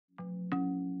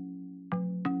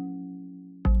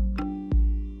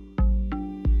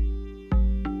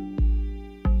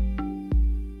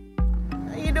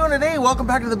doing today? Welcome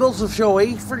back to the BillSiff show,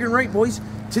 eh? Friggin' right, boys.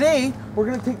 Today, we're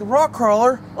gonna take the rock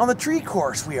crawler on the tree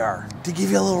course, we are. To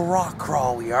give you a little rock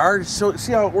crawl, we are. So,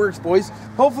 see how it works, boys.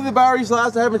 Hopefully the batteries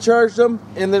last. I haven't charged them,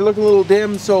 and they're looking a little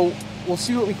dim, so we'll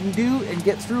see what we can do and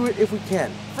get through it if we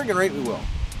can. Friggin' right, we will.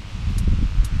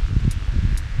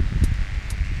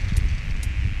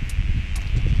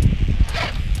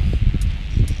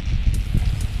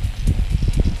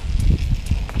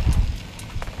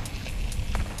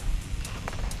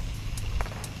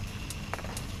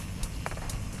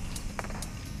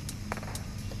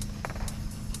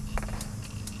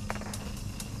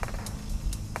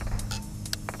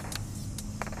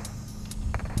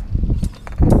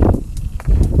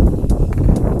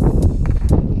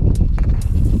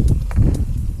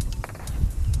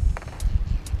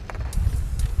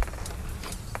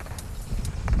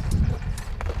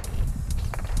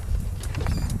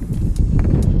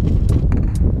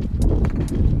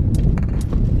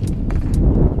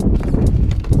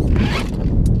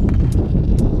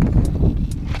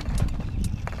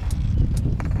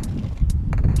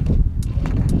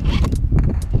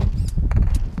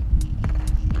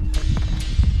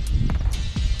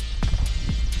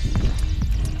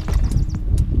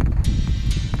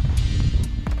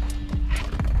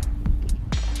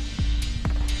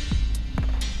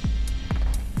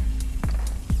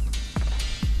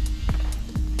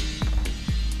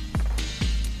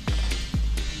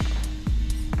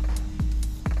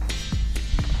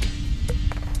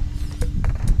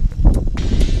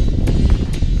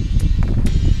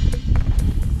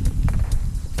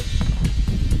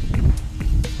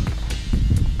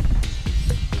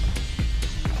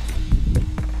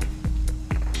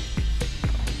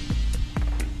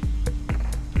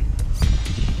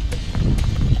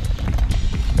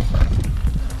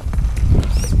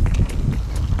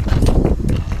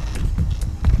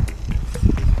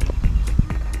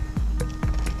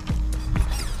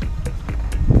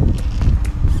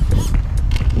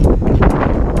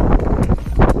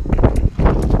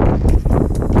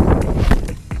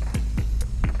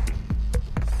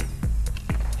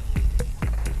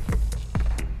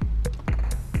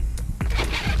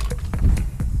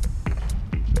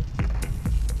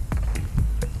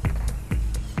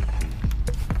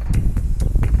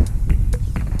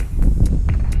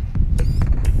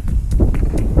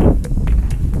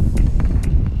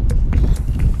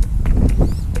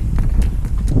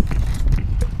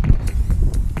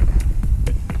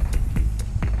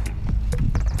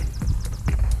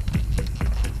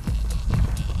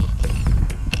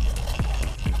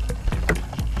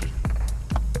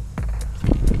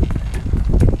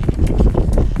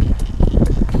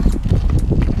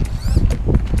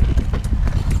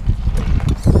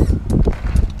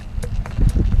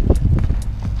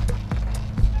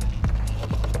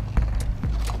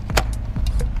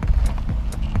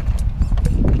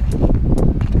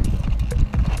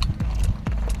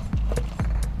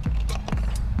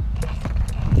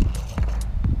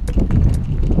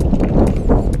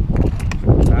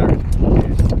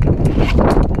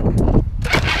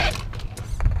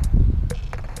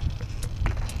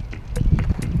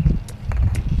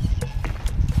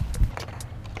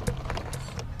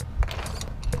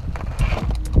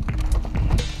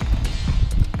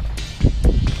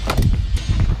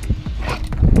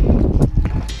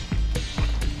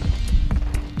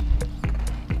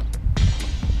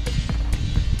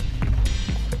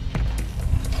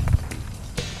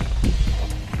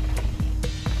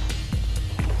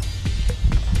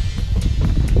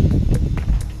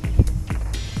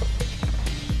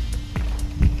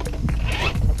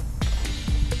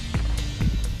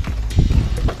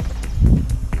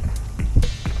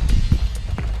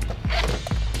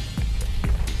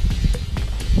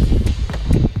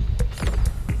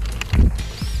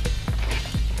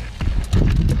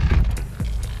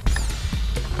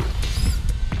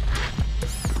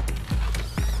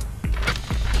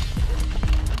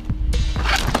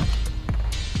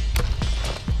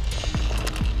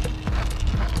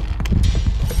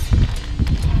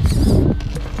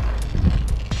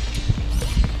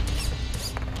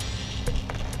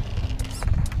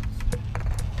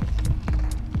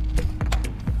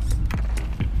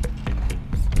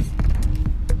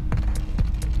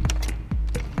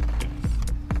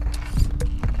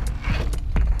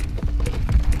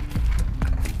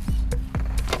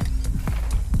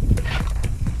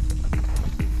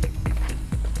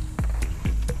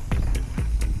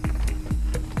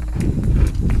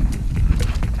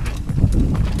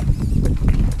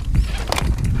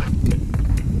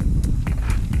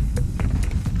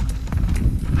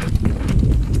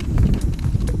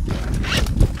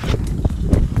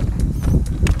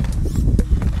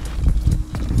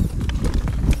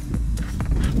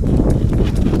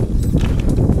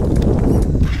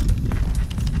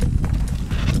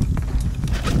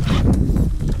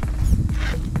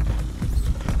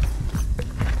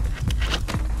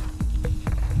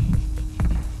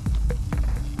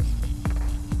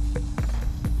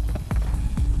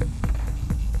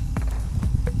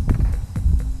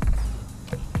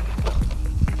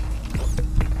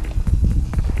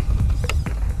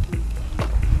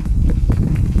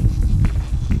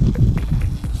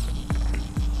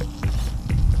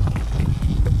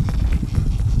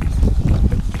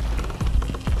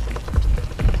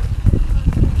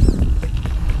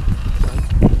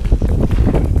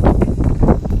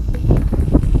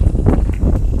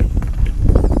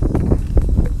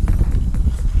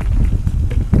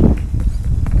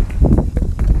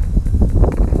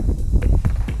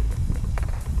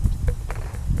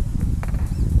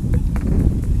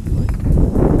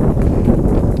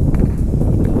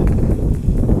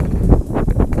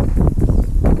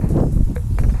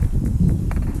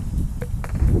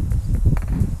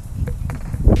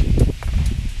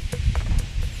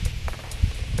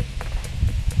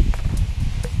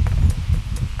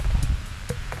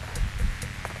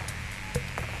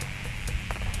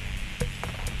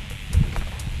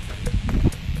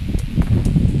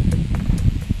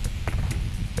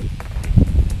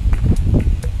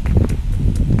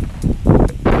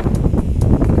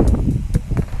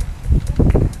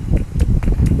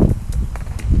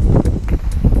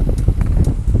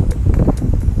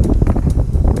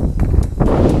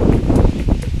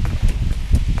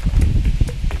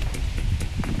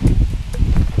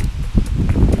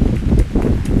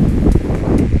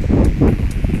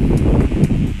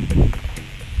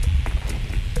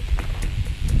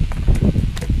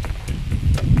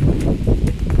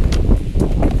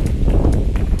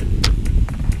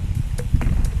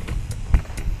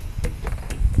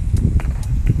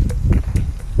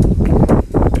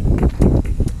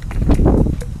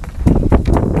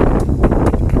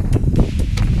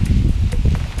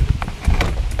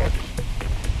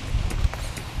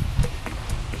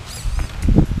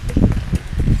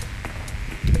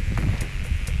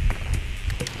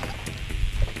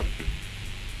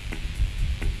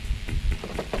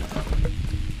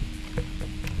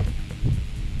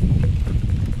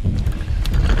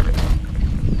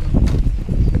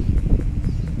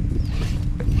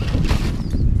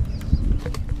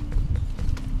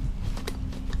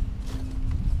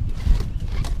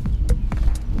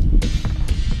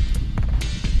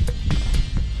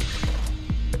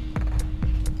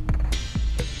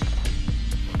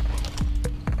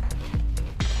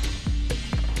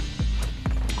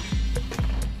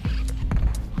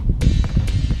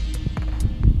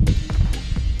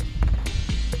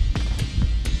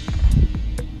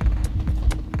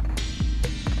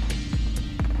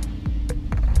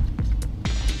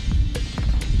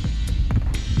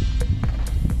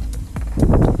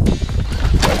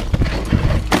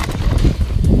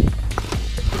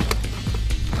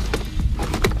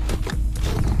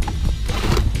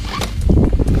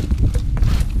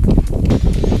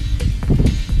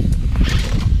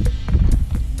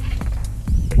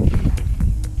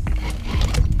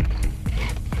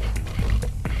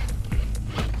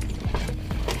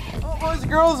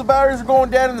 girls, the batteries were going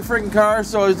dead in the freaking car,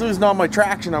 so I was losing all my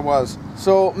traction, I was.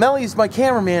 So Melly's my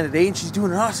cameraman today, and she's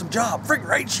doing an awesome job. Freaking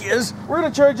right she is. We're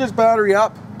gonna charge this battery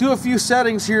up, do a few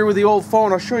settings here with the old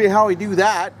phone. I'll show you how we do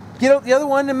that. Get out the other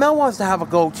one, and Mel wants to have a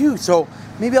go too, so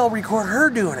maybe I'll record her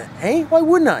doing it, hey? Why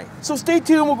wouldn't I? So stay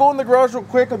tuned, we'll go in the garage real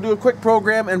quick, I'll do a quick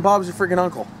program, and Bob's your freaking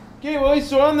uncle. Okay, boys,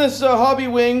 so on this Hobby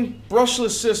Wing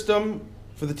brushless system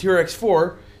for the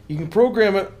TRX4, you can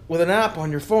program it with an app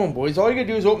on your phone, boys. All you gotta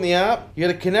do is open the app. You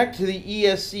gotta connect to the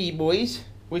ESC, boys,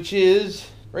 which is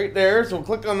right there. So we'll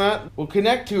click on that. We'll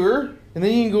connect to her, and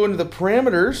then you can go into the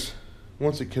parameters.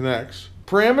 Once it connects.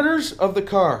 Parameters of the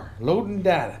car. Loading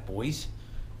data, boys.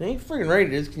 Ain't freaking right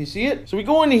it is. Can you see it? So we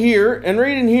go into here, and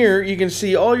right in here, you can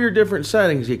see all your different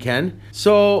settings you can.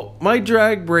 So my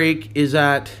drag brake is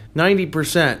at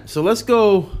 90%. So let's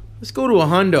go to a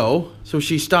hundo, so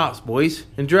she stops, boys.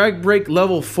 And drag brake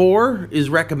level 4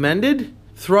 is recommended.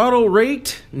 Throttle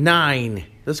rate, 9.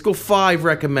 Let's go 5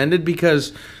 recommended,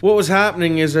 because what was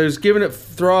happening is I was giving it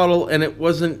throttle and it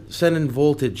wasn't sending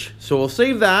voltage. So we'll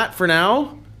save that for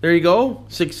now. There you go.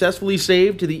 Successfully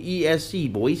saved to the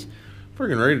ESC, boys.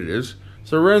 Friggin' right it is.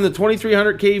 So we're running the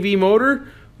 2300 kV motor.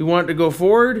 We want it to go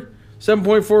forward.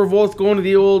 7.4 volts going to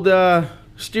the old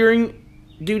steering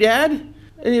doodad.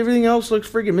 And everything else looks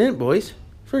friggin' mint, boys.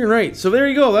 Friggin' right. So there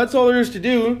you go. That's all there is to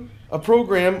do. A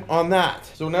program on that.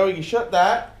 So now we can shut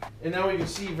that, and now we can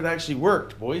see if it actually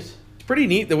worked, boys. It's pretty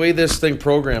neat the way this thing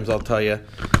programs, I'll tell you.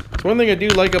 It's one thing I do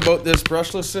like about this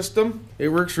brushless system. It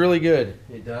works really good.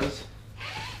 It does.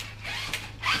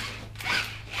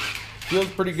 Feels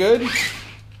pretty good.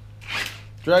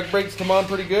 Drag brakes come on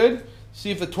pretty good. See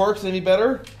if the torque's any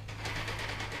better.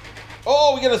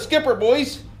 Oh, we got a skipper,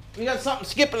 boys. We got something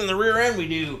skipping in the rear end, we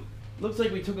do. Looks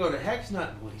like we took out a hex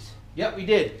nut, boys. Yep, we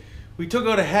did. We took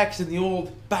out a hex in the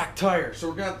old back tire, so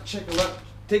we're gonna have to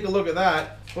take a look at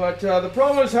that. But the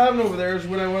problem I was having over there is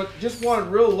when I just wanted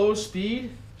real low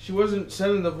speed, she wasn't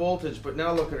sending the voltage, but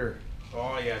now look at her.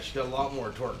 Oh yeah, she got a lot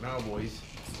more torque now, boys.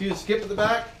 See the skip at the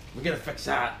back? We gotta fix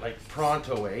that, like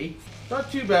pronto, eh? Not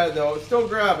too bad though, it's still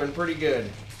grabbing pretty good.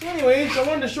 So anyways, I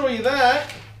wanted to show you that,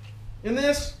 and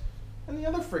this, and the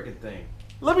other freaking thing.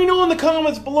 Let me know in the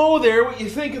comments below there what you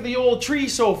think of the old tree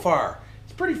so far.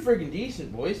 It's pretty friggin'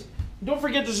 decent, boys. And don't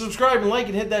forget to subscribe and like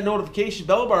and hit that notification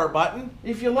bell bar button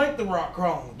if you like the rock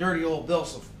crawling, dirty old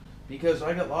BillSiff. Because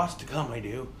I got lots to come, I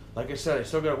do. Like I said, I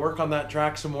still gotta work on that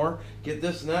track some more, get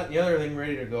this and that and the other thing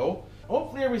ready to go.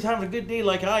 Hopefully everybody's having a good day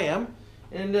like I am.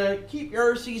 And keep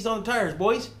your RCs on the tires,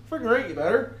 boys. Friggin' right, you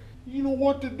better. You know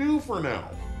what to do for now.